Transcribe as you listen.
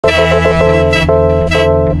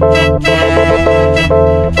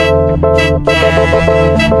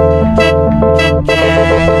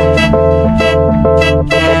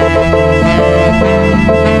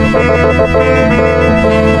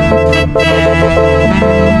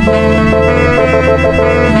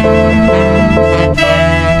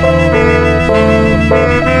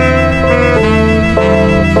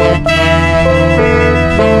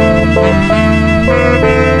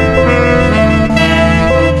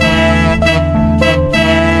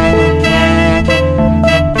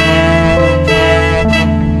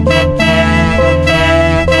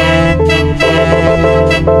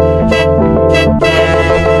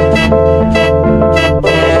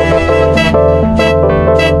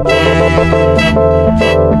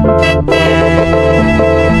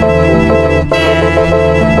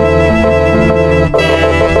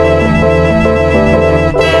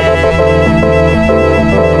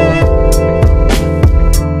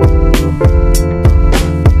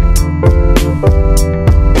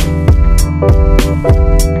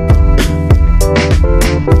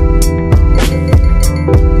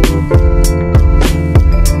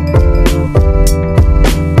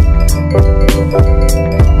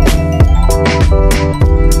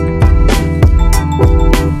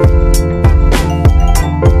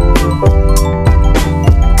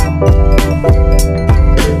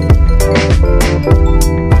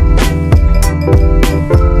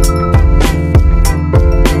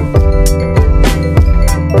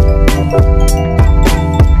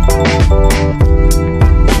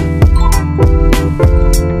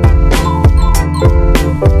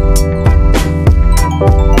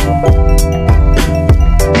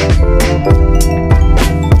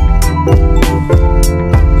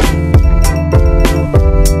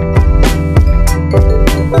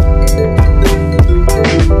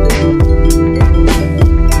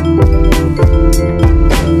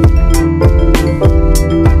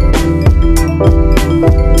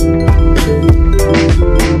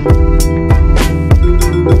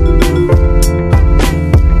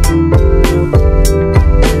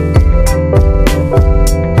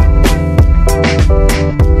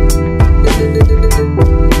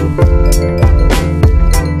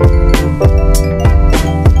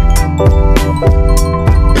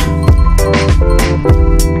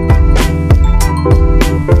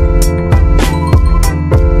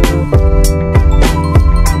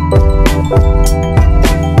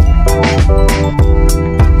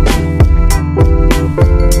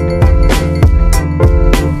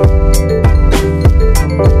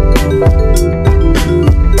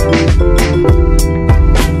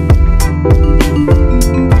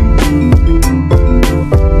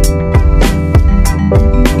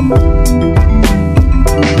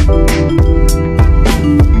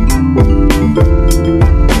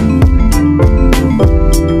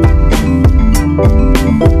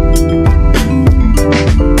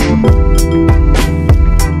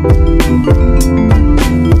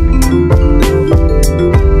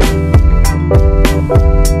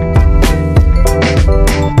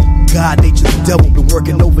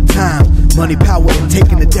Money, power, and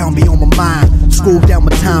taking it down beyond my mind. Scroll down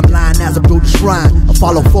my timeline as I build a shrine. I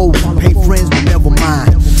follow foes, pay friends, but never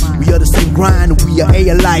mind. We are the same grind, and we are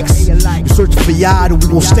A-alikes. You searching for yard, and we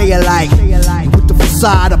gon' stay alike. With the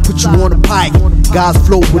facade, I put you on a pike. God's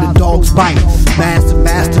flow with a dog's bite. Master,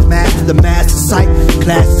 master, master, the master sight.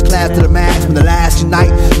 Class is class to the mass from the last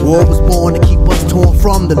unite. War was born to keep us torn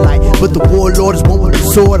from the light, but the warlord is one with the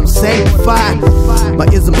sword. I'm sanctified. My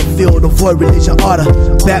ism a field, avoid religion, order.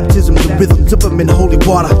 Baptism, the rhythm, dip 'em in holy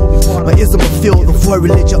water. My ism a field, avoid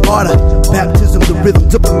religion, order. Baptism, the rhythm,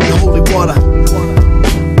 dip 'em in holy water.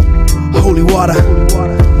 Holy water.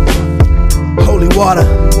 Holy water.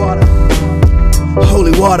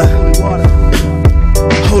 Holy water.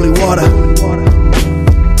 Holy water.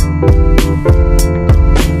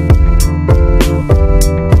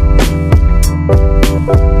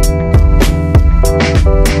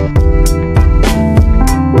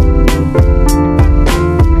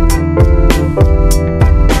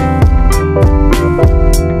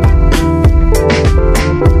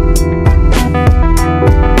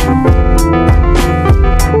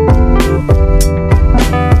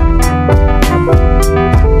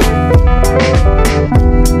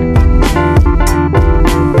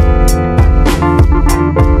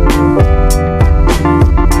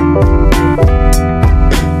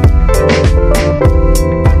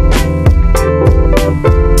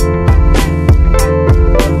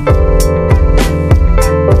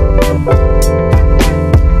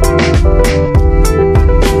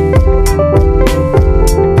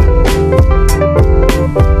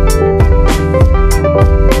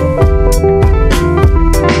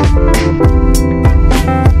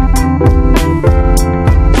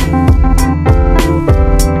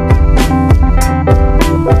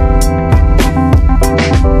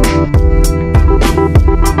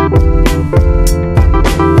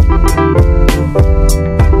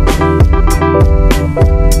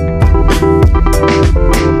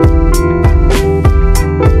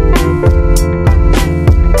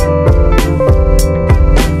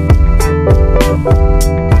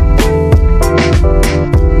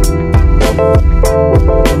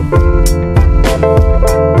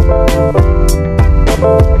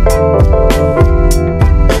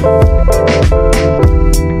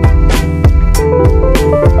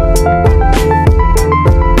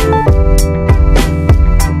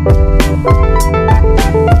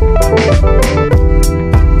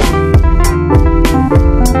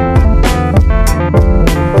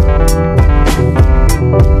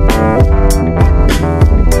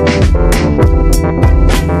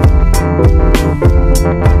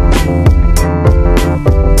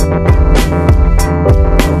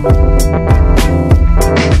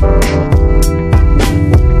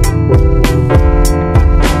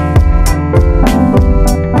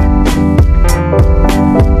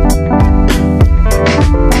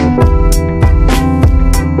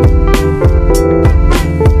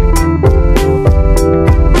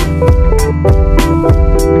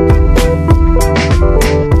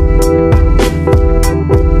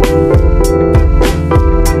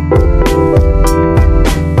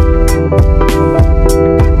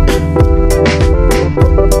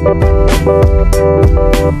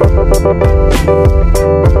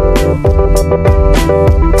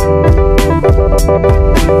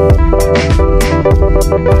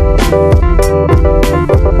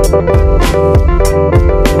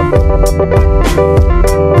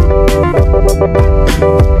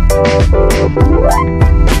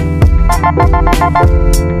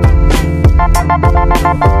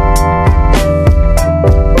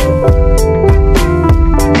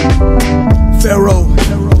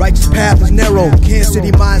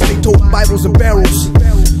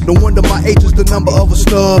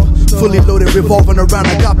 snub. Fully loaded, revolving around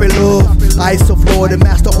agape love. I self-lord and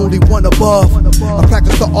master, only one above. I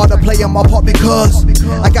practice the art of playing my part because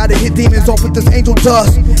I gotta hit demons off with this angel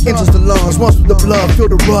dust. Enters the lungs, runs through the blood, feel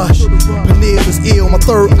the rush. Paneer is ill, my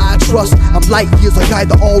third eye trust. I'm light years a guy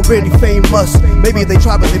that already famous. Maybe they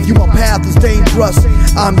try, but if you my path is dangerous.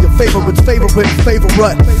 I'm your favorite.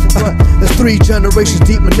 There's 3 generations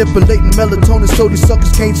deep, manipulating melatonin so these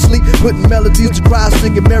suckers can't sleep. Putting melodies to cry,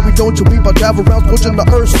 singing Mary, don't you weep. I travel around scorching the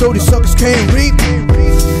earth so these suckers can't reap.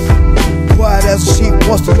 Quiet as a sheep,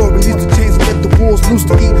 once the Lord release the chains and let the wolves loose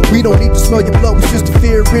to eat. We don't need to smell your blood, we just the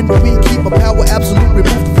fear in the weak. Keep my power absolute,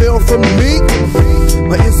 remove the veil from the meek.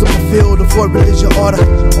 My instrument field, avoid religion order.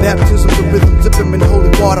 Baptism, the rhythm, dip them in holy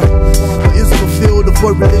water. My instrument field,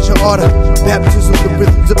 avoid religion order. Baptism, the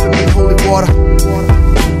rhythm, dip them in holy water.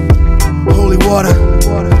 Holy water.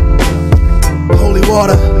 Holy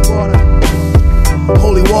water.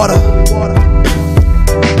 Holy water.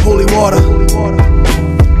 Holy water.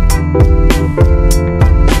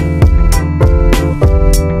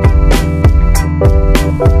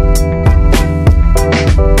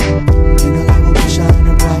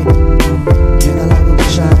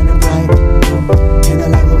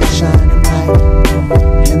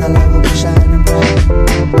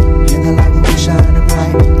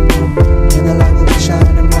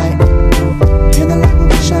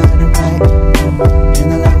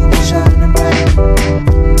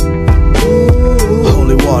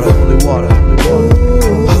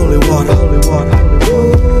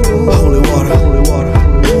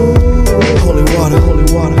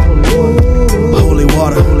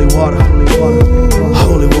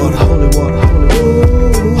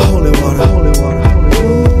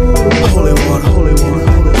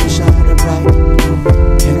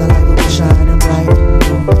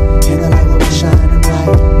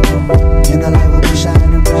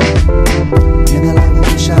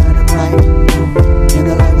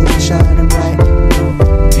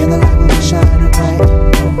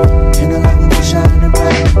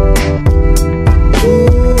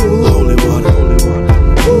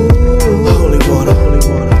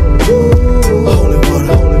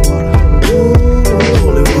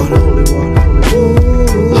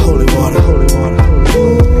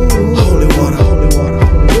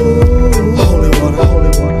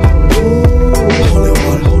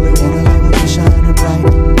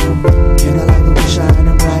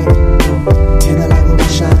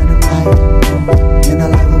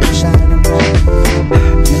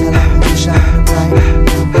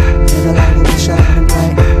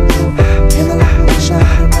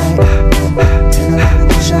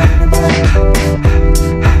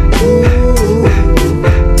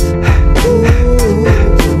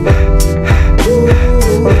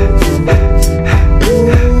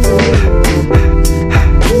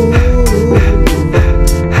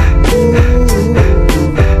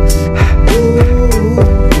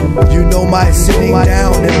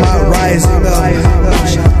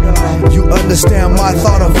 Understand my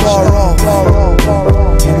thought afar off.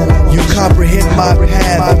 You comprehend my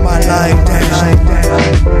path and my lying down,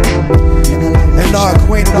 and are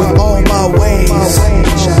acquainted with all my ways.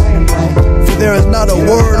 For there is not a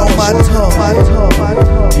word on my tongue,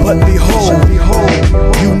 but behold,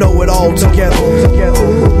 you know it all together.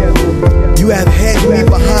 You have hedged me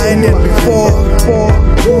behind and before,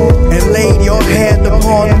 and laid your hand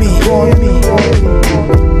upon me.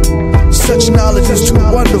 Such knowledge is too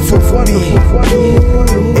wonderful for me.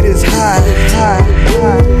 It is high.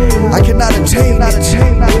 I cannot attain it.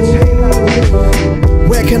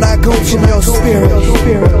 Where can I go from your spirit?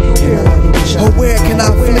 Or where can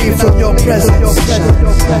I flee from your presence?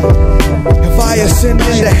 If I ascend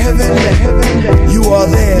into heaven, you are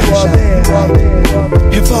there.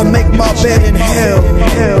 If I make my bed in hell,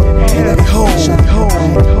 behold,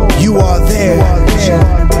 you are there.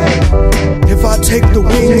 If I take the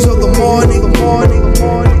wings of the morning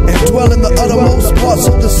and dwell in the uttermost parts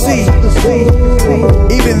of the sea,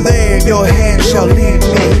 even there your hand shall lead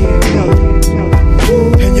me,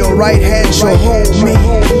 and your right hand shall hold me.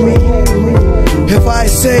 If I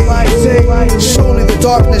say, surely the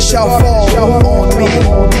darkness shall fall on me,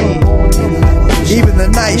 even the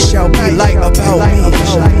night shall be light about me.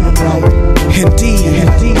 Indeed,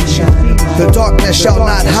 the darkness shall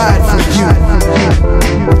not hide from you,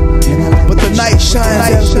 but the night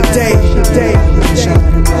shines as the day,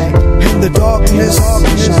 and the darkness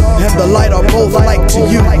and the light are both like to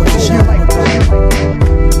you.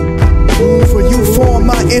 For you form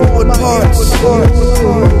my inward parts.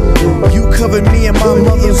 You covered me in my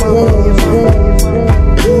mother's womb.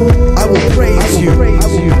 I will praise you,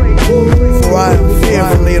 for I am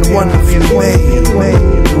fearfully and wonderfully made.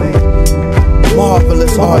 Marvelous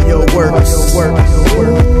are your works,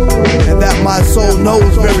 and that my soul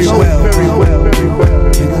knows very well.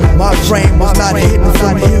 My frame was not hidden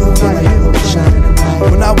from you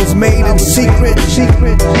when I was made in secret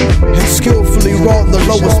and skillfully wrought in the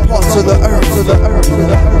lowest parts of the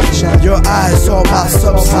earth. Your eyes saw my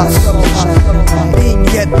substance being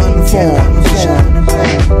yet unformed,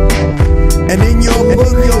 and in your book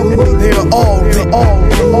they are all written,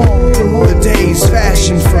 the days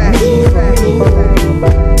fashioned for me,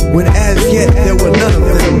 when as yet there were none of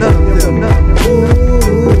them.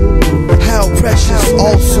 How precious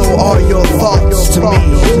also are your thoughts to me.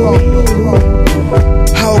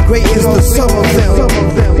 How great is the sum of them.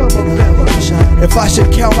 If I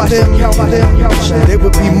should count them, they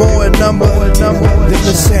would be more in number than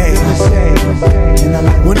the same.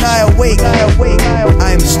 When I awake,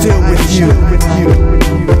 I am still with you.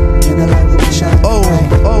 Oh,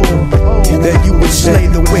 that you would slay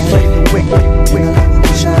the wicked.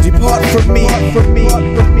 Depart from me,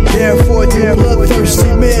 therefore, you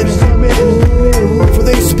bloodthirsty men, for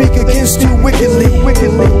they speak against you wickedly.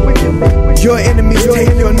 Your enemies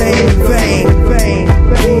take your name in vain.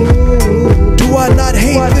 Do I not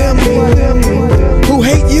hate them who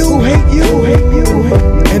hate you?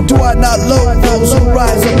 And do I not loathe those who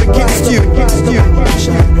rise up against you?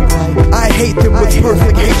 I hate them with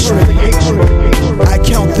perfect hatred. I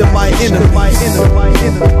count them my enemies.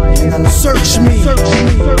 Search me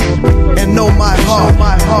and know my heart.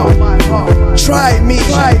 Try me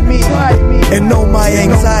and know my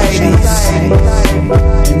anxieties,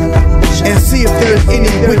 and see if there is any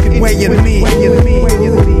wicked way in me,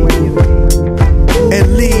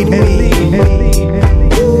 and lead me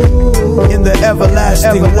in the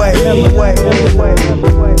everlasting way.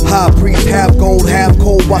 High priest, half gold, half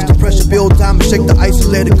cold. Watch the pressure build, diamond shake the ice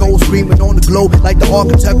and let it go. Screaming on the globe like the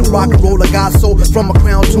architect of rock and roll. I got soul from my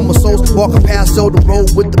crown to my soul. Walking past so the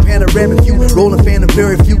road with the panoramic view. Rolling fan and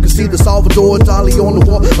very few can see the Salvador Dali on the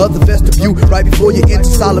wall of the vestibule. Right before you enter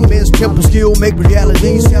Solomon's temple, skill make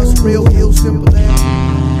reality sound surreal, ill, simple.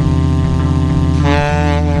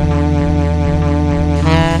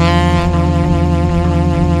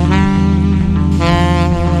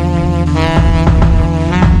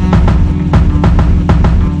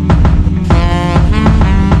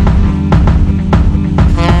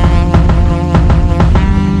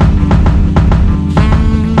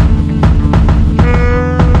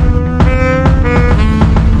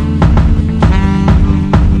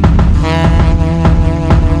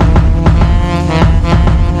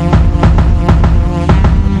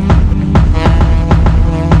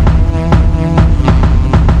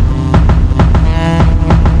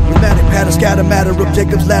 Scatter matter of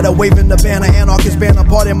Jacob's ladder, waving the banner, anarchist banner,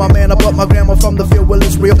 party my man. I brought my grandma from the field, well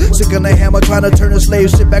it's real. Sick on the hammer, trying to turn the slave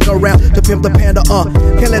shit back around to pimp the panda.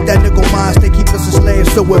 Can't let that nickel mind stay keep us enslaved,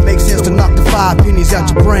 so it makes sense to knock the 5 pennies out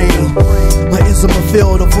your brain. My ism a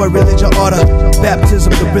field, avoid religion order. Baptism,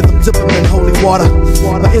 the rhythm, dip 'em in holy water.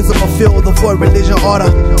 My ism a field, avoid religion order.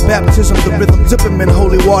 Baptism, the rhythm, dip 'em in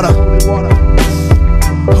holy water.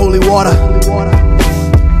 Holy water.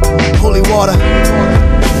 Holy water.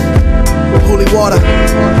 Holy water,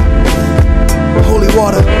 holy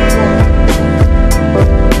water.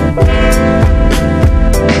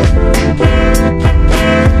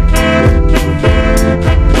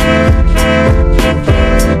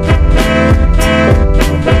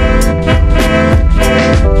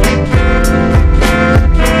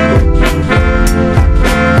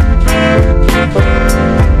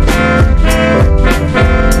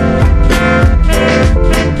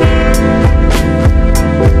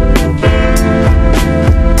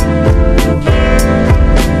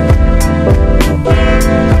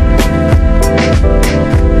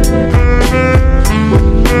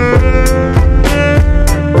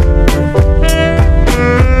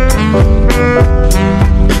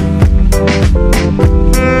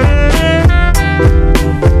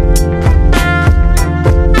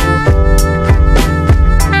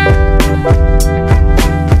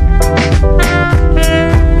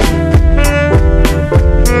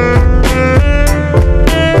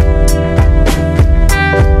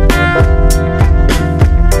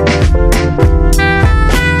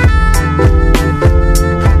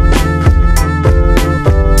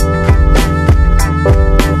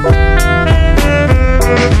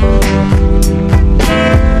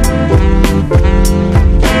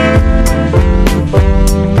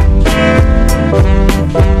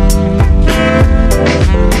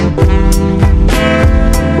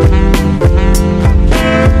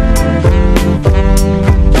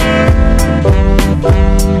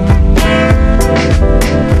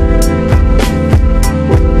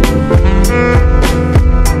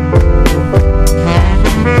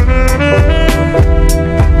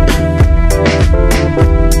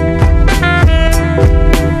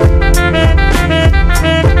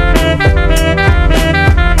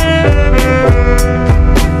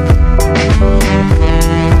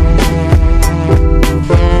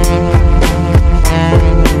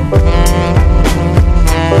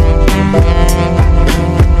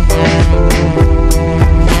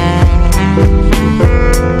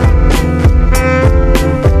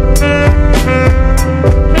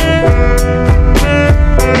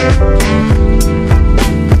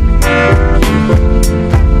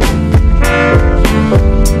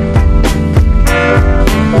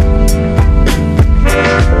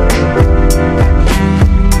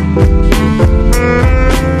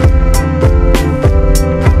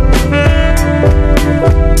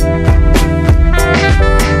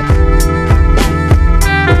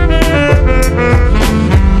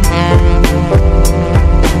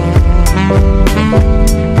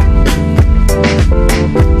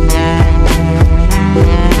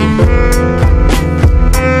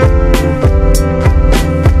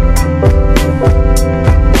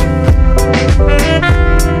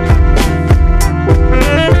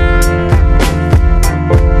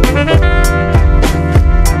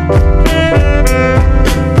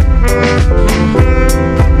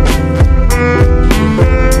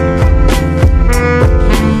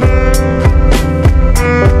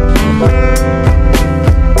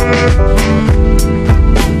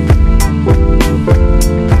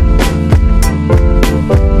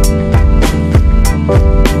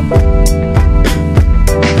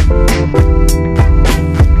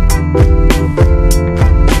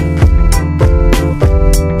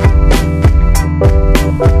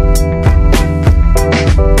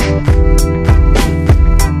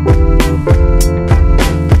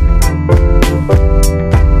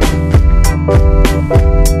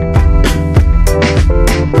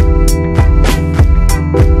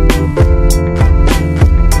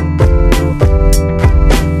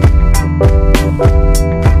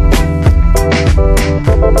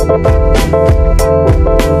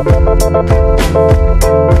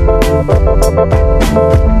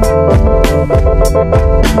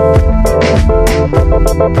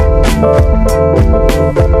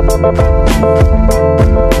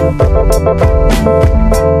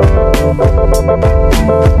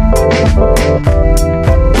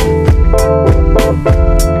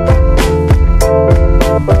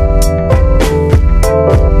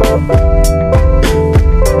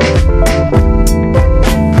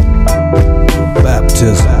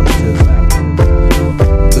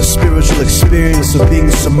 The spiritual experience of being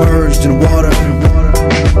submerged in water,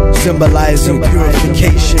 symbolizing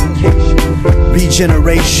purification,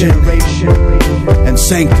 regeneration, and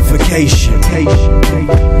sanctification.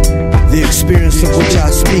 The experience of which I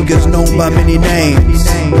speak is known by many names,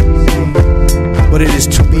 but it is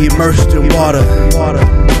to be immersed in water,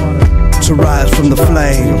 to rise from the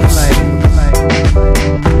flames.